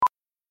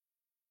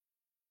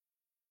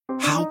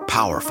How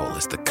powerful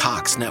is the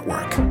Cox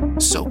network?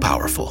 So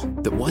powerful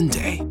that one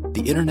day,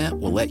 the internet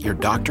will let your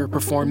doctor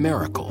perform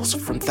miracles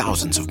from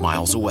thousands of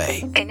miles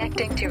away.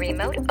 Connecting to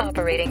remote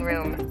operating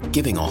room.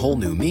 Giving a whole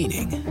new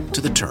meaning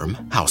to the term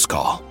house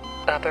call.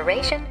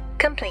 Operation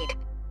complete.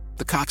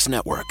 The Cox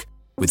network.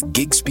 With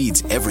gig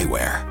speeds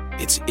everywhere,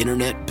 it's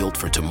internet built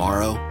for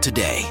tomorrow,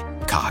 today.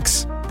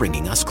 Cox,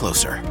 bringing us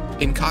closer.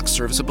 In Cox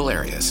serviceable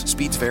areas,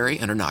 speeds vary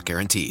and are not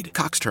guaranteed.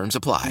 Cox terms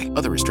apply.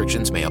 Other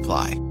restrictions may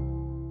apply.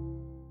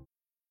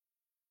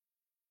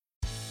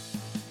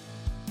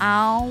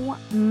 Oh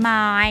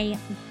my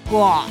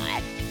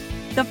God.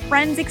 The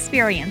Friends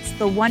Experience,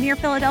 the One Year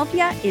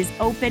Philadelphia, is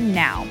open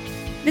now.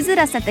 Visit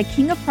us at the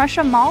King of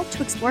Prussia Mall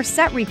to explore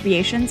set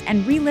recreations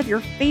and relive your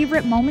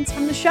favorite moments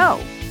from the show.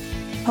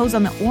 Pose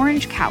on the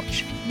orange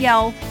couch,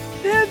 yell,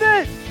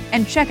 "Pivot!"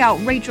 and check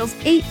out Rachel's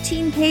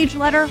 18-page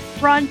letter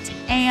front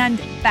and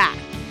back.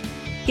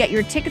 Get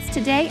your tickets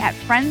today at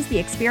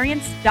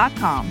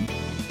friendstheexperience.com.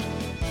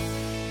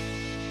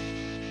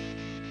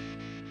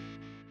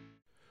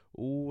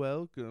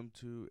 Welcome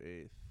to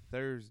a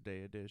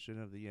Thursday edition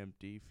of the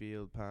Empty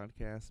Field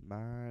Podcast.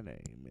 My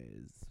name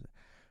is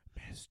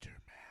Mr.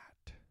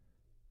 Matt.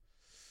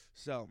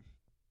 So,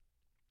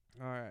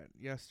 alright,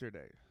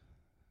 yesterday.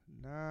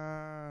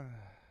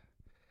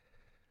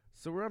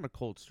 So we're on a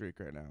cold streak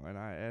right now, and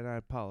I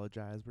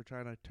apologize. We're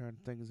trying to turn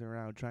things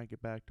around, trying to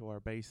get back to our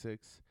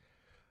basics.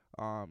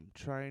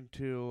 Trying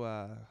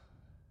to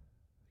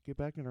get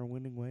back in our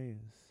winning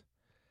ways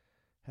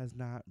has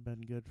not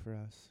been good for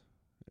us,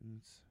 and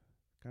it's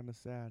kind of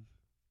sad.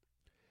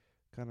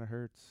 Kind of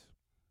hurts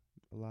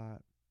a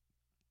lot.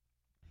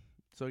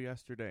 So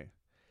yesterday,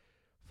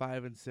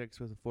 5-6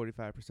 with a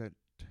 45%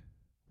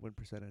 win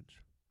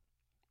percentage.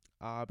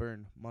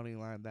 Auburn money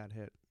line that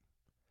hit.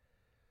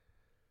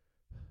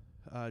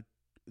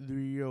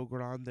 Rio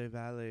Grande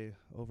Valley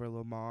over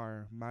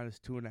Lamar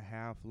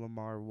 -2.5.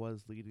 Lamar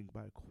was leading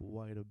by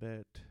quite a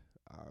bit,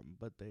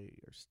 but they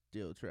are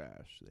still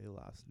trash. They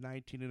lost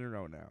 19 in a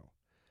row now.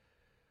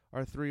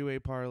 Our three-way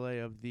parlay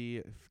of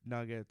the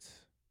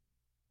Nuggets,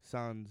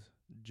 Suns,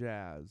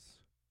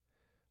 Jazz,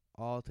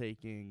 all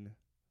taking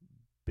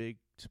big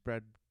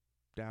spread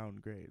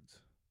downgrades.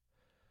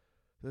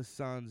 The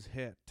Suns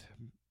hit.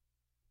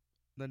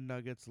 The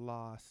Nuggets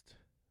lost.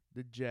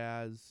 The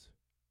Jazz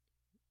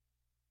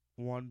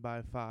won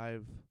by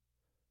 5.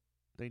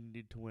 They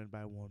needed to win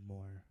by 1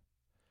 more.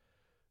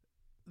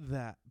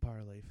 That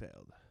parlay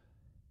failed.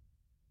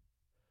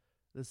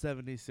 The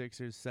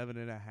 76ers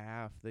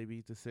 7.5. They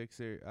beat the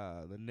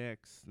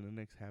Knicks. The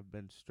Knicks have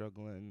been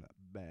struggling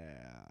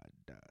bad.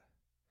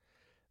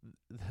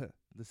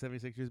 The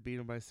 76ers beat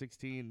them by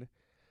 16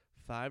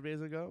 5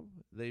 days ago.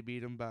 They beat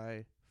them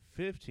by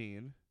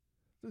 15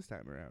 this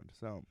time around.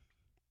 So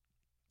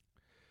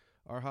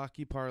our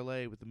hockey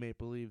parlay with the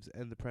Maple Leafs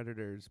and the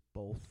Predators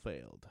both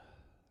failed.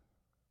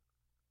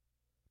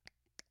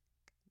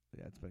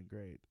 Yeah, it's been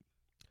great.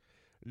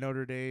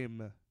 Notre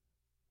Dame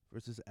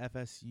versus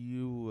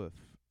FSU.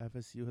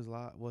 FSU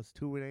was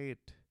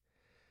 2-8.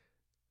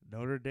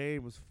 Notre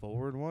Dame was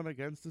 4-1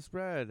 against the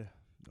spread.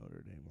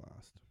 Notre Dame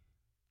lost.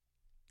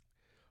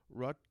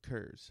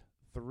 Rutgers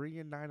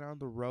 3-9 on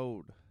the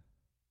road.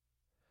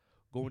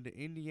 Going to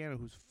Indiana,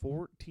 who's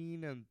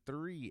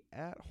 14-3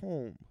 at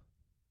home.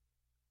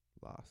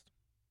 Lost.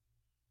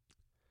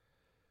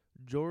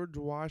 George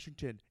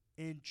Washington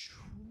in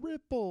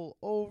triple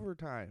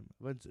overtime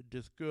against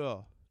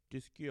Disco,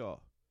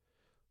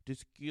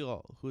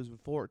 who's a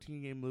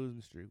 14-game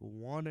losing streak,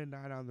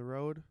 1-9 on the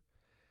road,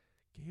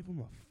 gave him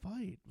a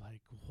fight.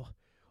 Like,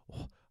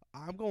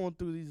 I'm going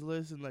through these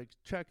lists and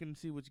checking to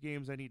see which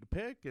games I need to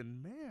pick,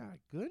 and man,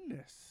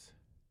 goodness,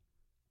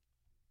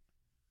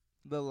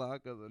 the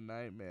luck of the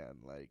night,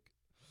 man. I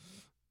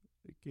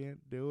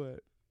can't do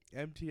it.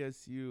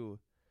 MTSU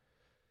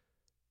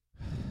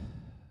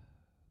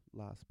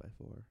lost by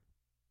 4.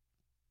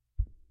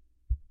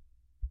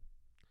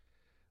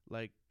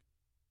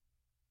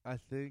 I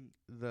think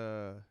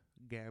the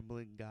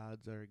gambling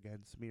gods are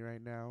against me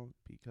right now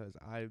because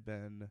I've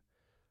been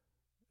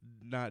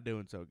not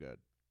doing so good.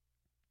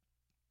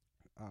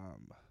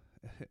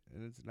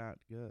 And it's not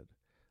good.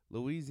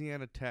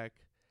 Louisiana Tech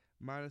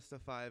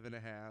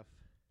 -5.5.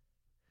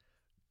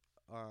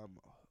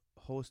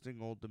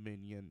 Hosting Old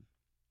Dominion.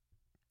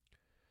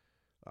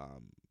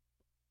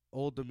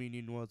 Old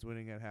Dominion was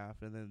winning at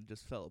half and then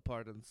just fell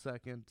apart in the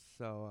second.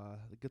 So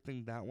the good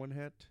thing that one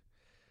hit.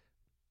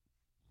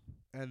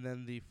 And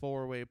then the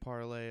 4-way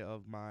parlay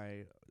of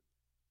my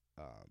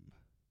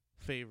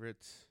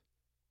favorites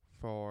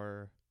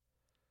for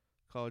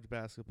college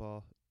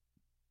basketball.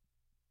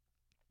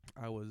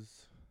 I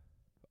was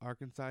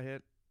Arkansas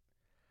hit,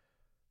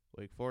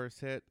 Wake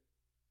Forest hit,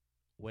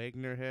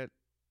 Wagner hit,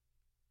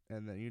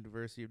 and the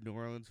University of New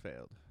Orleans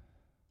failed.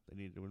 They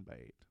needed to win by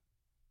 8.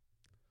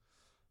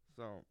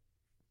 So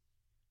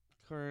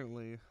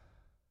currently,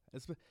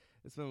 it's been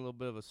a little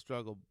bit of a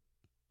struggle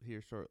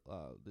here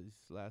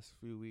these last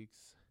few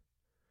weeks.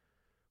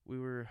 We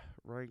were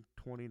ranked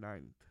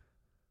 29th.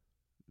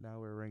 Now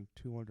we're ranked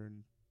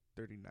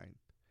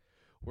 239th.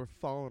 We're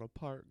falling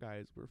apart,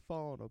 guys. We're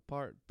falling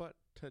apart. But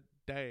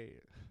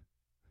today,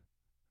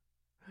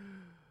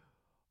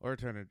 or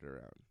turn it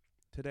around.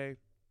 Today,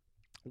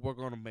 we're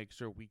going to make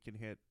sure we can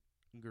hit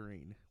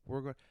green.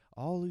 We're going.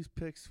 All these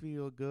picks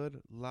feel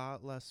good.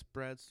 Lot less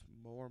spreads,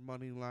 more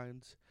money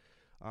lines.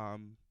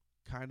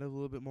 Kind of a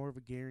little bit more of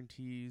a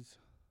guarantees.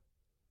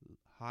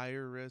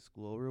 Higher risk,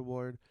 low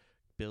reward.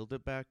 Build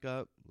it back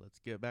up. Let's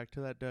get back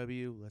to that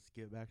W. Let's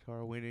get back to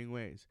our winning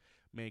ways,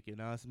 making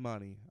us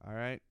money. All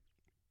right.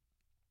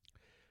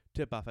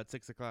 Tip off at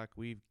 6 o'clock.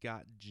 We've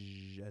got,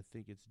 I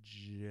think it's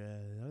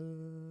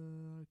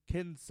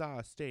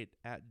Kansas State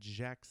at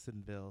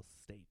Jacksonville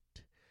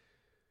State.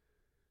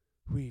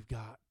 We've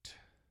got,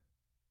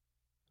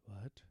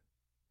 what? Do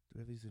we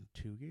have these in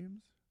 2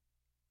 games?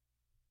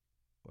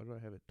 Why do I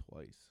have it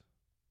twice?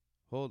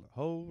 Hold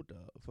the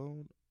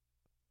phone.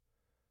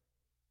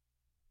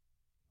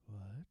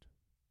 What?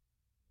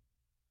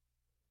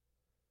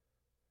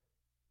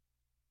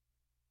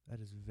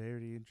 That is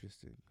very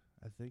interesting.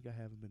 I think I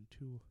have them in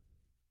 2.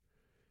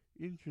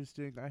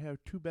 Interesting. I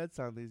have 2 bets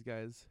on these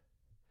guys.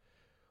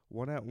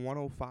 One at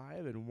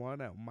 105 and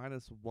one at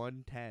minus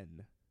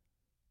 110.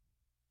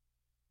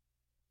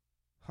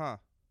 Huh.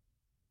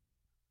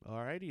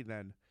 Alrighty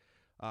then.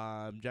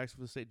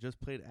 Jacksonville State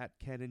just played at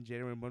Ken in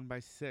January and won by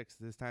 6.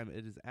 This time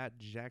it is at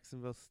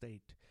Jacksonville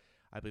State.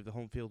 I believe the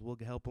home field will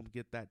help them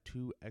get that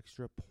 2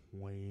 extra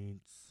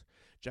points.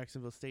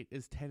 Jacksonville State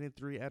is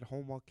 10-3 at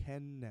home, while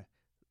Kansas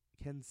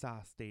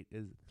State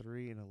is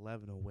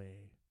 3-11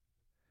 away.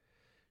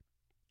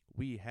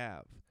 We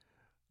have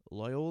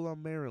Loyola,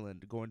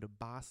 Maryland going to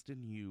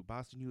Boston U.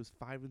 Boston U is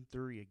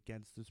 5-3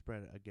 against the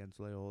spread against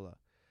Loyola.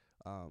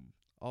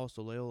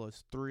 Also, Loyola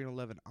is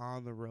 3-11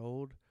 on the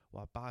road,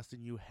 while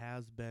Boston U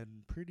has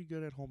been pretty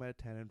good at home at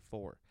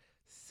 10-4.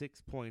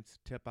 6 points,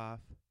 tip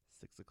off,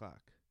 6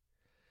 o'clock.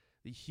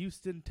 The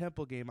Houston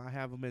Temple game, I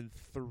have them in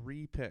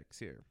 3 picks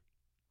here.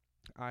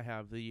 I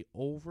have the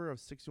over of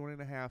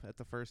 61.5 at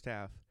the first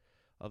half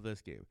of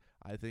this game.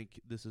 I think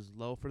this is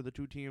low for the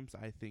 2 teams.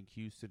 I think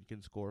Houston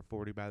can score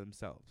 40 by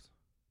themselves.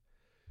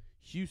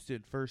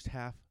 Houston first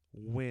half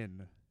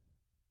win.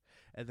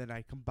 And then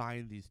I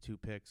combine these 2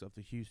 picks of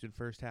the Houston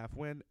first half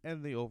win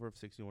and the over of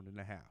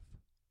 61.5.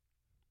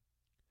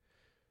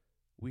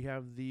 We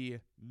have the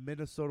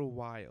Minnesota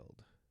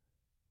Wild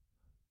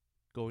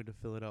going to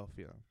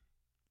Philadelphia.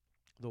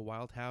 The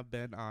Wild have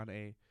been on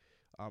a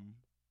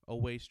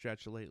away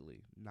stretch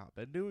lately. Not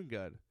been doing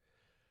good.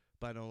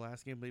 But I know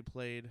last game they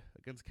played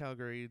against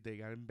Calgary, they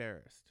got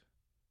embarrassed.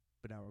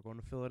 But now we're going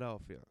to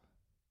Philadelphia.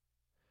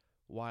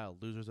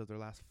 Wild, losers of their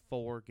last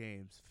 4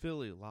 games.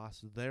 Philly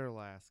lost their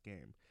last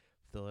game.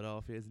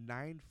 Philadelphia is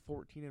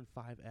 9-14-5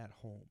 at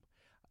home.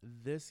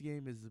 This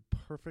game is the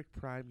perfect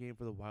prime game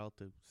for the Wild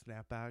to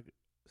snap out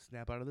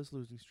of this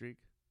losing streak.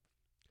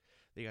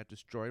 They got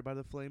destroyed by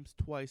the Flames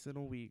twice in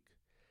a week.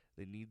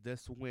 They need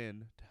this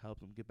win to help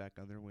them get back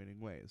on their winning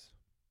ways.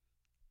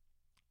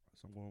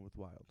 So I'm going with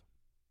Wild.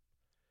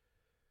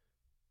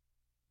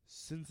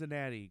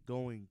 Cincinnati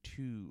going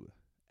to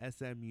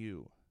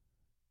SMU.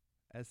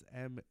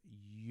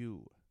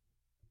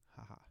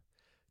 Haha.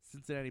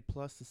 Cincinnati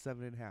plus the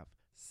 7.5.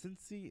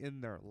 Cincy in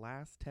their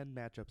last 10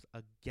 matchups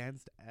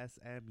against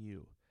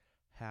SMU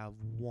have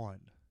won.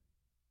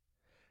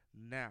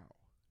 Now,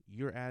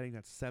 you're adding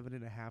that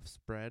 7.5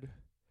 spread.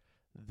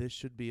 This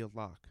should be a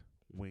lock.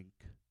 Wink,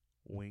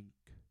 wink,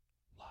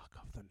 lock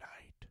of the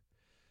night.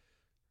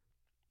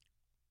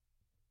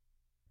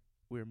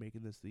 We're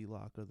making this the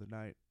lock of the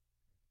night.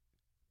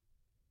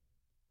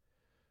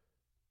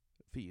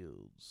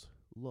 Fields,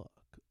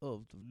 lock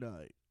of the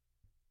night.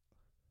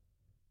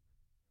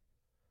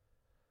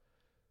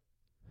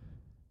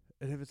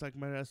 And if it's like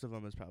my rest of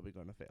them, it's probably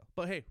going to fail.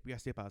 But hey, we got to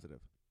stay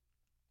positive.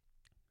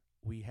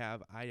 We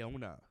have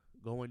Iona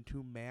going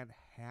to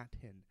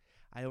Manhattan.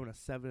 Iona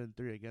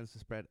 7-3 against the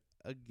spread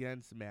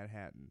against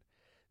Manhattan.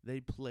 They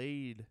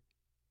played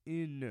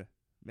in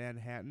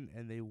Manhattan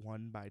and they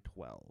won by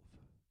 12.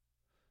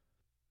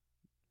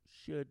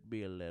 Should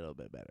be a little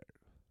bit better.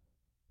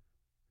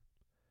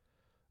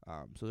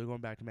 So they're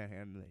going back to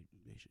Manhattan.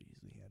 They should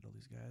easily handle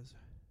these guys.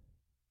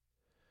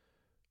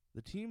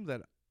 The team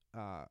that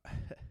I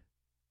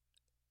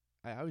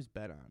always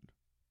bet on,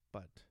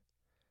 but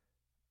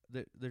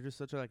they're just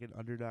such an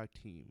underdog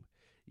team.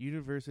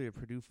 University of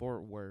Purdue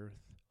Fort Worth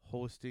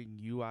hosting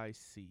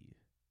UIC.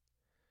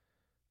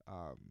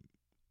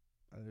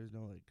 There's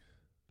no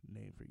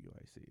name for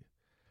UIC.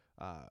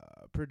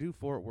 Purdue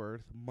Fort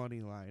Worth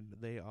money line.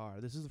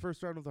 This is the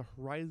first round of the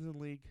Horizon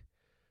League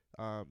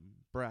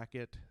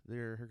bracket.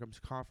 Here comes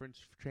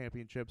conference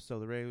championships. So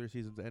the regular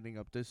season's ending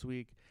up this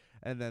week,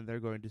 and then they're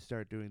going to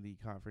start doing the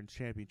conference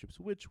championships,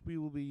 which we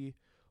will be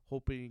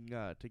hoping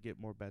to get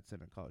more bets in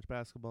college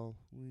basketball.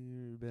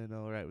 We've been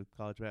all right with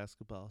college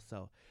basketball,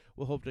 so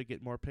we'll hope to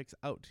get more picks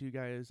out to you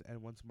guys.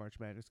 And once March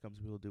Madness comes,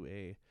 we will do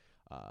a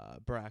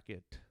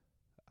bracket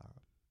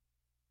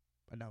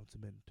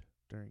announcement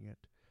during it.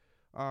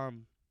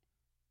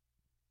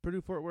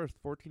 Purdue Fort Worth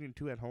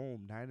 14-2 at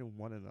home,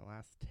 9-1 in the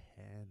last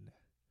 10.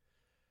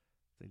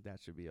 think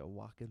that should be a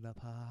walk in the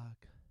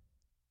park.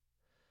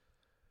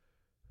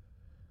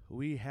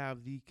 We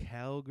have the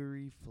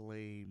Calgary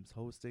Flames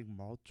hosting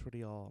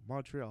Montreal.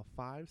 Montreal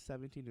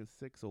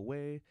 5-17-6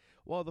 away,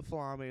 while the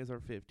Flames are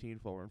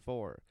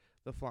 15-4-4.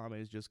 The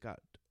Flames just got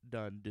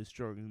done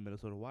destroying the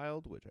Minnesota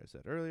Wild, which I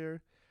said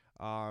earlier.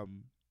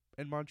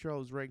 And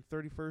Montreal is ranked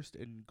 31st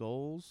in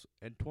goals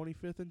and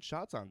 25th in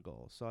shots on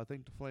goal. So I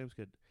think the Flames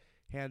could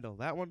handle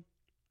that one.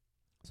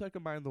 So I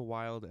combine the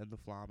Wild and the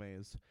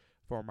Flames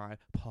for my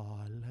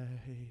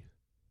parlay.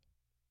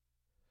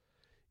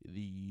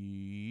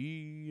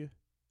 The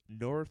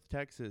North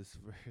Texas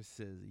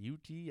versus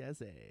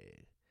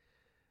UTSA.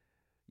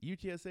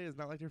 UTSA is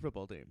not like their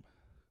football team.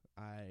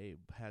 I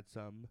had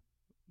some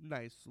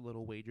nice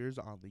little wagers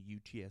on the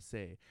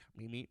UTSA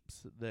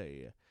meeps,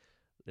 the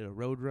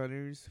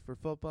Roadrunners for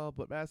football,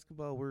 but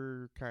basketball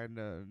we're kind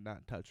of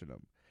not touching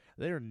them.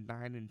 They are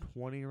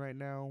 9-20 right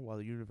now, while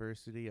the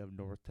University of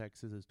North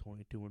Texas is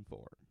 22-4.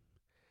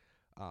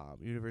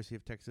 University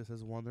of Texas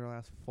has won their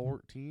last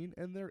 14,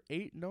 and they're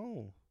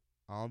 8-0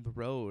 on the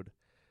road.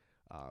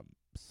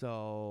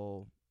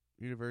 So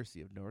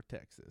University of North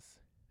Texas.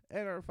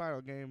 And our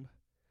final game,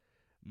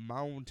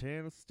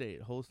 Montana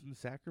State hosting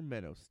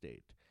Sacramento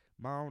State.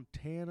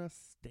 Montana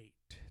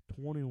State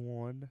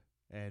 21-1.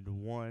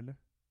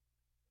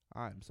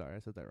 I'm sorry, I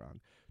said that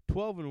wrong.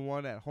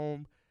 12-1 at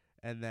home,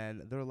 and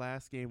then their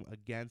last game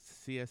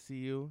against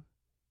CSU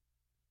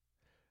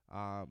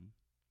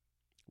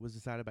was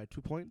decided by 2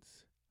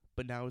 points,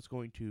 but now it's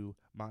going to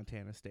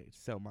Montana State.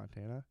 So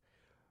Montana,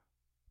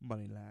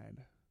 money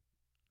line.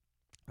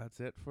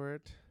 That's it for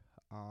it.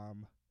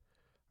 I'm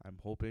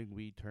hoping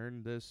we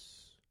turn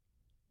this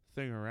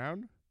thing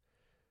around.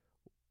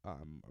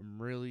 I'm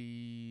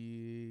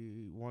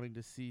really wanting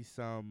to see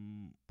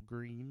some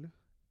green.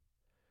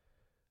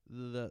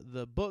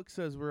 The book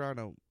says we're on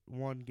a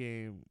one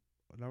game.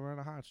 No, we're on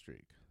a hot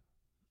streak.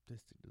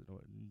 This thing doesn't know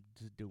what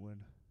it's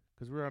doing,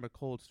 because we're on a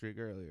cold streak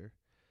earlier.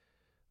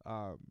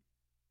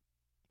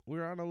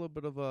 We're on a little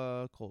bit of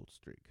a cold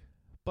streak.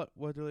 But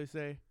what do they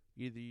say?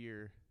 Either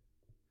you're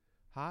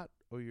hot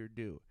or you're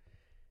due.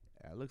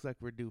 It looks like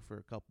we're due for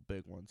a couple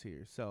big ones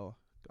here. So,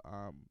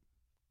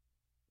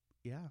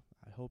 yeah,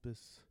 I hope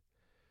this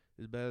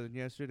is better than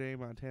yesterday.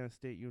 Montana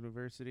State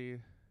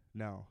University.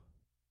 No.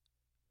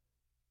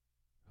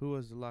 Who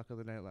was the lock of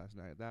the night last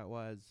night? That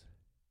was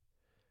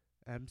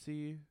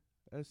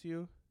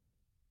MCSU.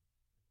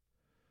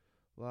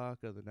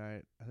 Lock of the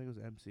night. I think it was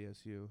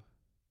MCSU.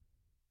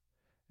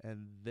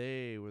 And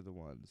they were the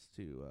ones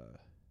to...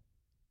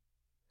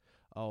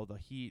 the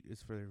Heat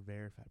is for their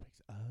verified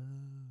picks.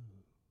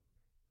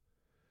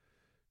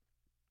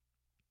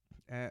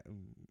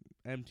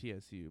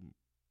 MTSU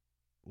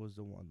was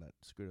the one that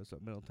screwed us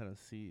up. Middle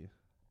Tennessee.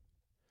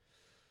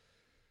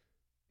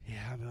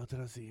 Yeah, Middle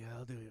Tennessee.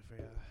 I'll do it for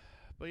you.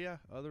 But yeah,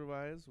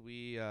 otherwise,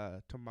 we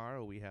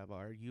tomorrow we have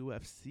our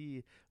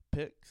UFC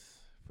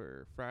picks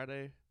for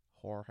Friday.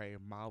 Jorge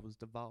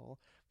Masvidal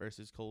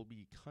versus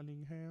Colby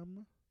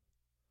Covington.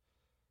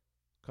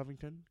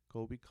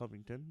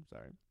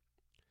 Sorry.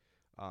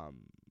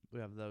 We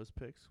have those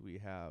picks. We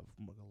have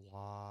a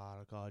lot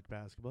of college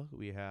basketball.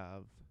 We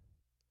have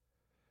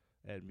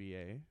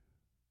NBA.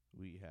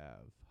 We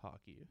have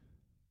hockey.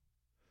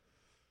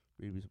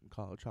 Maybe some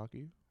college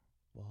hockey.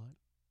 What?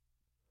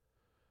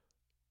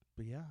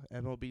 But yeah,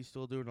 MLB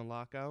still doing a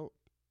lockout.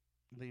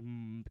 They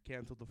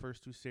canceled the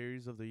first 2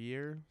 series of the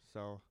year,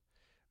 so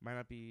might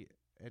not be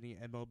any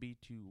MLB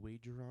to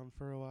wager on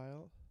for a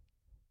while.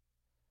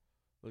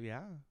 Well,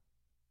 yeah.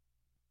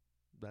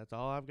 That's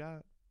all I've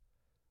got.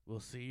 We'll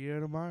see you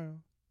tomorrow.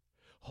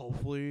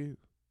 Hopefully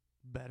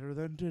better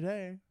than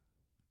today.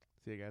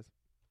 See you guys.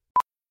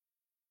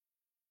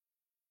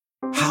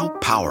 How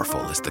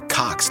powerful is the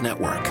Cox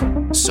Network?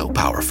 So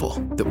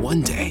powerful that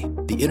one day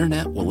the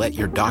internet will let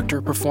your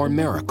doctor perform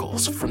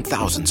miracles from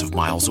thousands of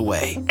miles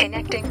away.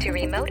 Connecting to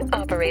remote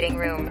operating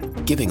room.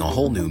 Giving a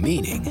whole new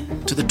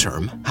meaning to the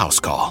term house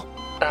call.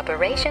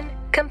 Operation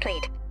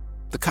complete.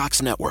 The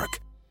Cox Network.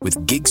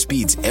 With gig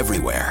speeds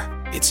everywhere.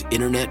 It's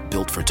internet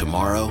built for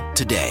tomorrow,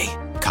 today.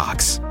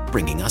 Cox,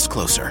 bringing us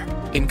closer.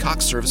 In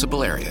Cox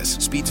serviceable areas,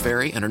 speeds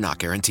vary and are not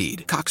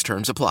guaranteed. Cox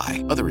terms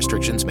apply. Other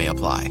restrictions may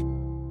apply.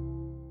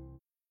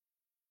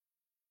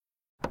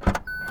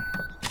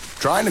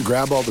 Trying to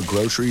grab all the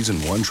groceries in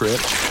one trip?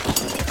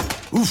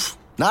 Oof,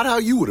 not how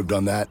you would have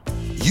done that.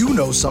 You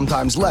know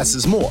sometimes less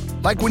is more.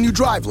 Like when you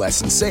drive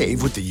less and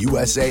save with the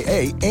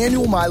USAA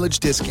annual mileage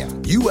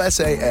discount.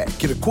 USAA.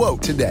 Get a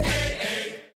quote today.